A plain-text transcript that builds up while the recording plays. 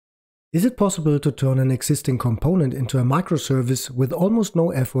Is it possible to turn an existing component into a microservice with almost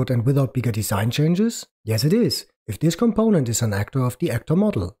no effort and without bigger design changes? Yes, it is, if this component is an actor of the actor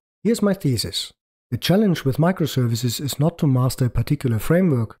model. Here's my thesis. The challenge with microservices is not to master a particular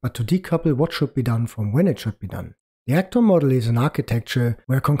framework, but to decouple what should be done from when it should be done. The actor model is an architecture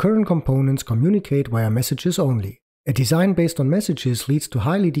where concurrent components communicate via messages only. A design based on messages leads to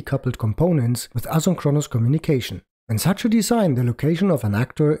highly decoupled components with asynchronous communication. In such a design, the location of an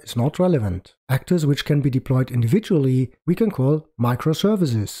actor is not relevant. Actors which can be deployed individually we can call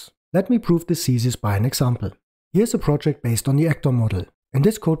microservices. Let me prove this thesis by an example. Here's a project based on the actor model. In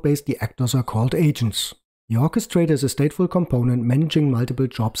this codebase, the actors are called agents. The orchestrator is a stateful component managing multiple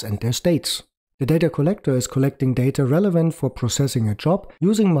jobs and their states. The data collector is collecting data relevant for processing a job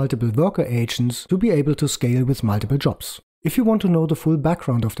using multiple worker agents to be able to scale with multiple jobs. If you want to know the full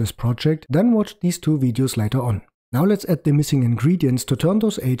background of this project, then watch these 2 videos later on. Now let's add the missing ingredients to turn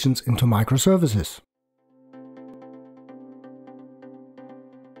those agents into microservices.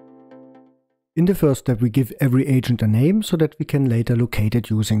 In the first step, we give every agent a name so that we can later locate it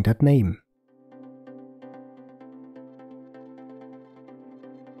using that name.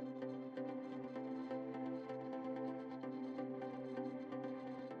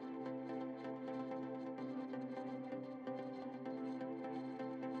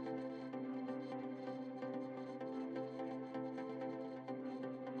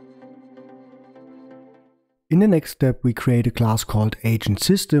 In the next step, we create a class called agent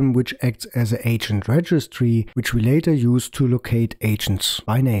system, which acts as an agent registry, which we later use to locate agents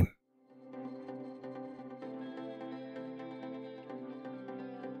by name.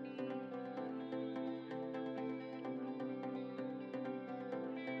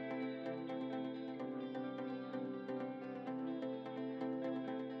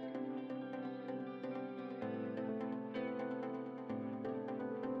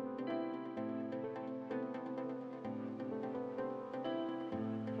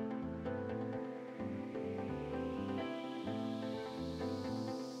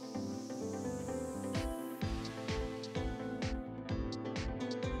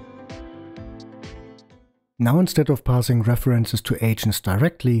 Now instead of passing references to agents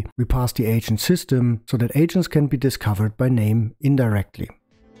directly, we pass the agent system so that agents can be discovered by name indirectly.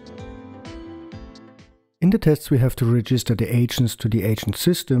 In the tests we have to register the agents to the agent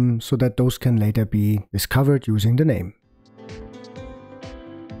system so that those can later be discovered using the name.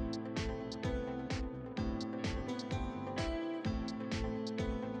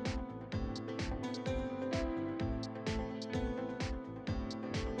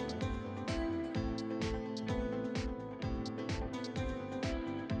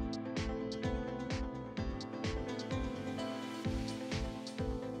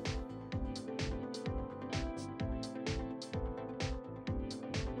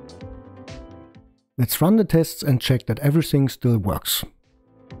 Let's run the tests and check that everything still works.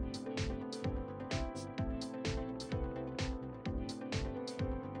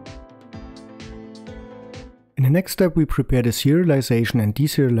 In the next step, we prepare the serialization and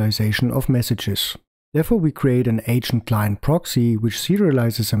deserialization of messages. Therefore, we create an agent client proxy which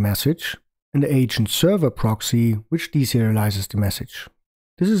serializes a message and the agent server proxy which deserializes the message.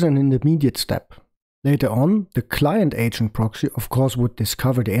 This is an intermediate step. Later on, the client agent proxy of course would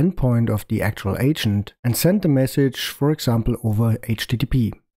discover the endpoint of the actual agent and send the message, for example, over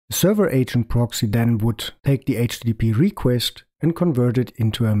HTTP. The server agent proxy then would take the HTTP request and convert it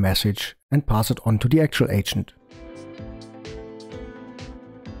into a message and pass it on to the actual agent.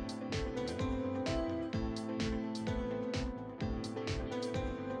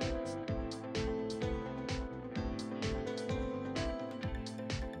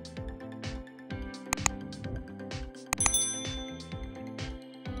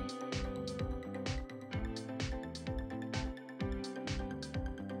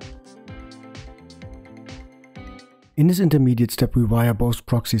 In this intermediate step, we wire both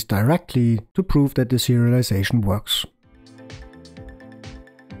proxies directly to prove that the serialization works.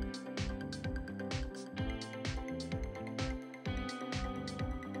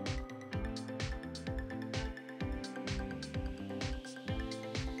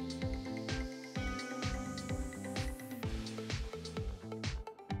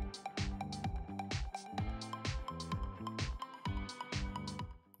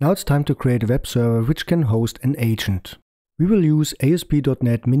 Now it's time to create a web server which can host an agent. We will use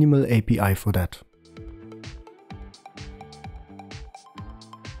ASP.NET Minimal API for that.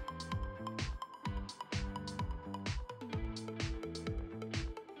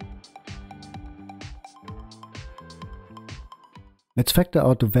 Let's factor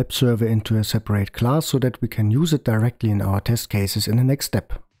out the web server into a separate class so that we can use it directly in our test cases in the next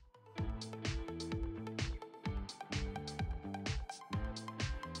step.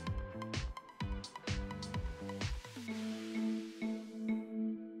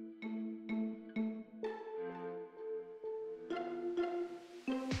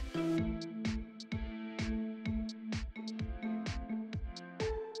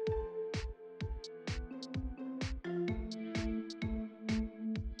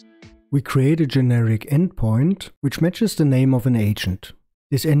 We create a generic endpoint which matches the name of an agent.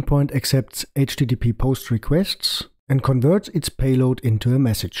 This endpoint accepts HTTP POST requests and converts its payload into a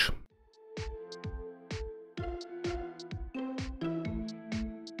message.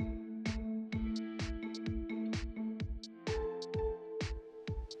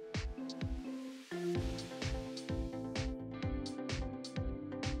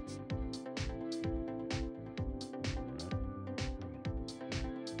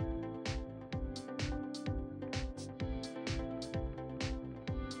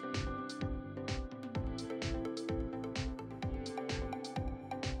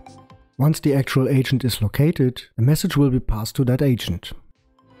 Once the actual agent is located, a message will be passed to that agent.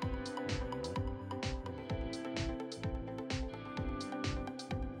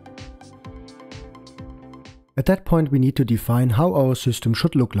 At that point, we need to define how our system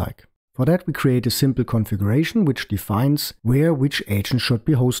should look like. For that, we create a simple configuration which defines where which agent should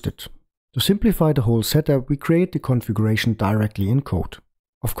be hosted. To simplify the whole setup, we create the configuration directly in code.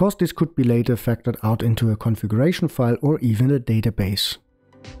 Of course, this could be later factored out into a configuration file or even a database.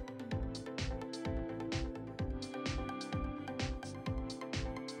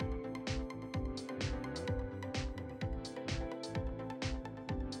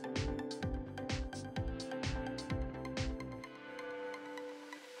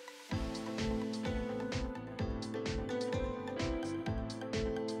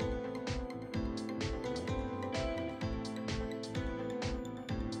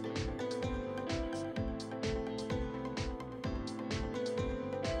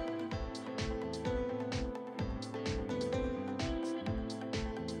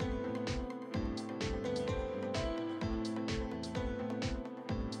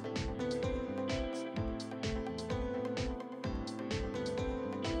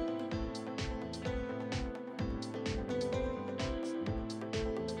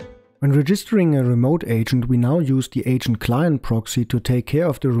 When registering a remote agent, we now use the agent client proxy to take care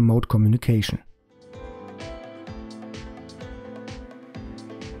of the remote communication.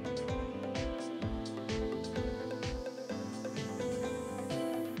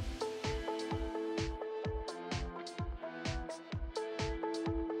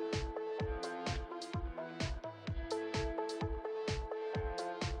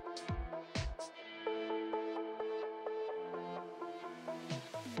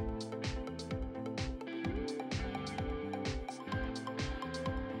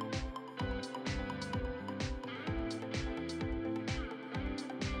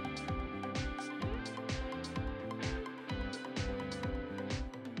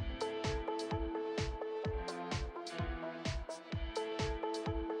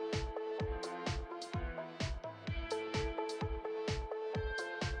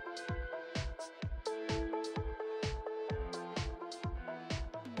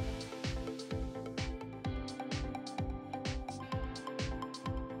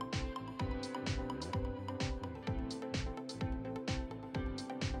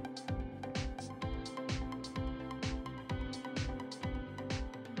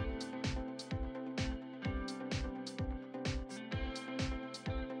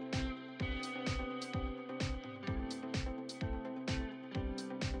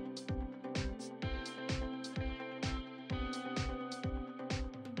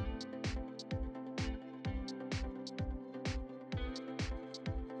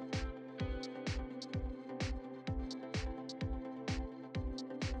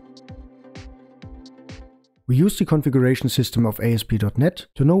 We use the configuration system of ASP.NET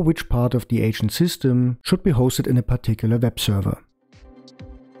to know which part of the agent system should be hosted in a particular web server.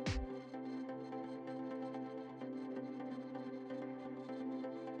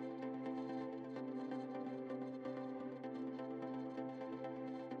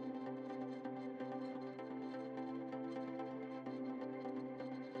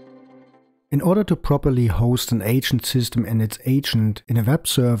 In order to properly host an agent system and its agent in a web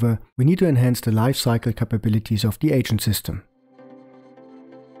server, we need to enhance the lifecycle capabilities of the agent system.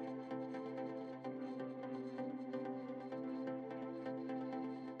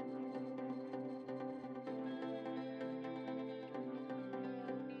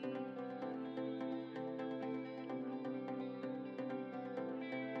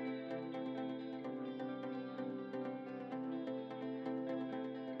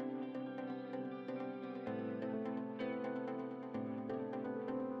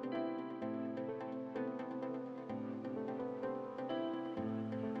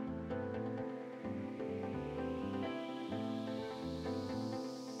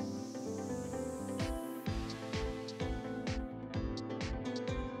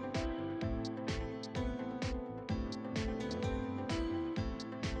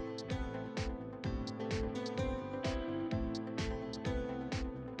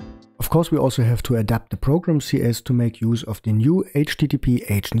 course, we also have to adapt the program CS to make use of the new HTTP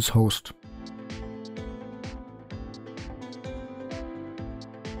agents host.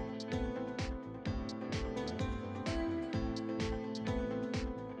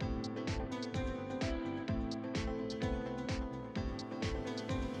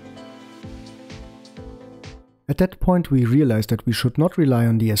 At that point, we realized that we should not rely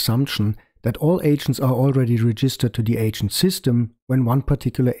on the assumption that all agents are already registered to the agent system when one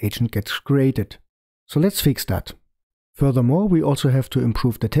particular agent gets created. So let's fix that. Furthermore, we also have to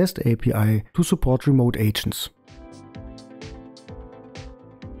improve the test API to support remote agents.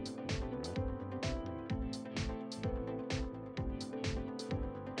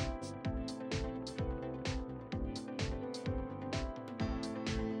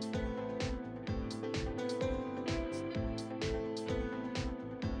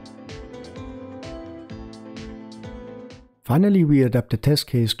 Finally, we adapt the test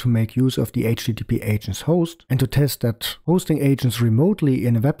case to make use of the HTTP agents host and to test that hosting agents remotely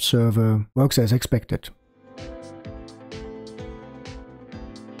in a web server works as expected.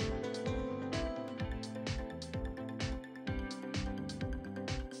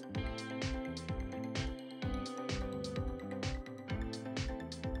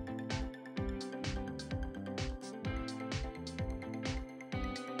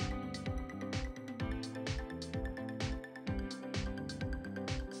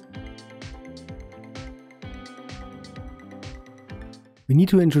 We need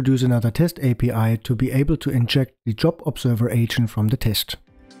to introduce another test API to be able to inject the job observer agent from the test.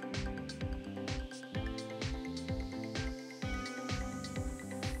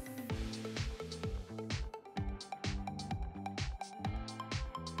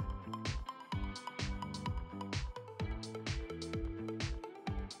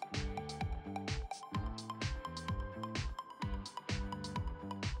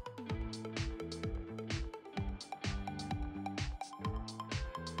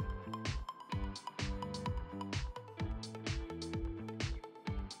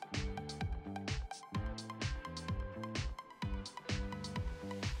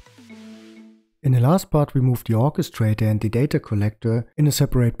 In the last part, we moved the orchestrator and the data collector in a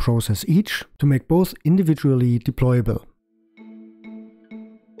separate process each to make both individually deployable.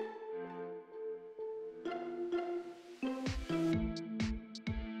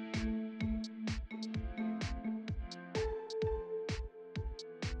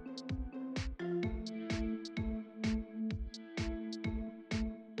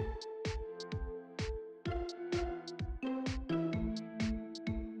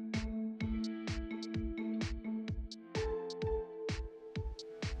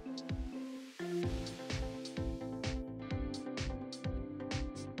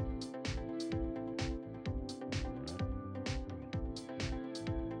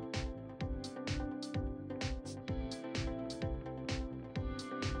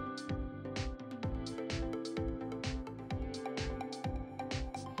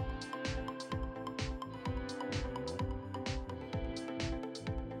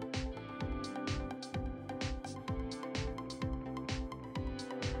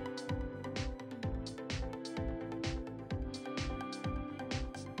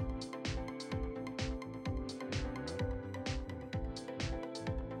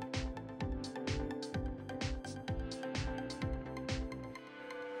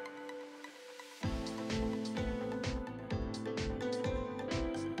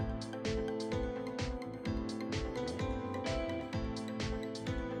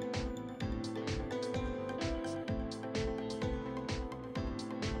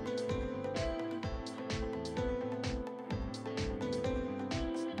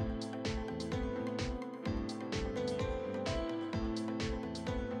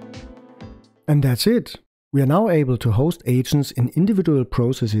 And that's it. We are now able to host agents in individual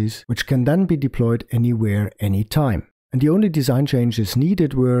processes which can then be deployed anywhere, anytime. And the only design changes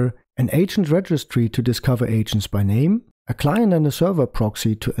needed were an agent registry to discover agents by name, a client and a server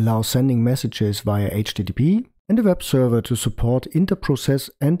proxy to allow sending messages via HTTP, and a web server to support inter-process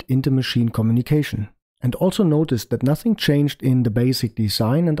and inter-machine communication. And also notice that nothing changed in the basic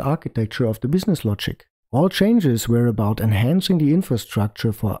design and architecture of the business logic. All changes were about enhancing the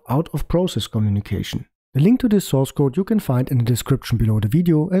infrastructure for out-of-process communication. The link to this source code you can find in the description below the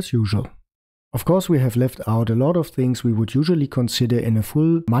video as usual. Of course, we have left out a lot of things we would usually consider in a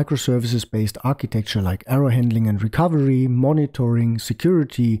full microservices-based architecture like error handling and recovery, monitoring,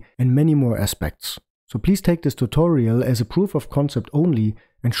 security, and many more aspects. So please take this tutorial as a proof of concept only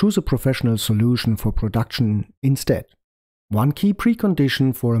and choose a professional solution for production instead. One key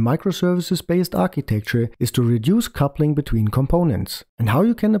precondition for a microservices-based architecture is to reduce coupling between components, and how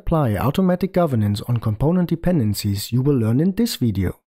you can apply automatic governance on component dependencies you will learn in this video.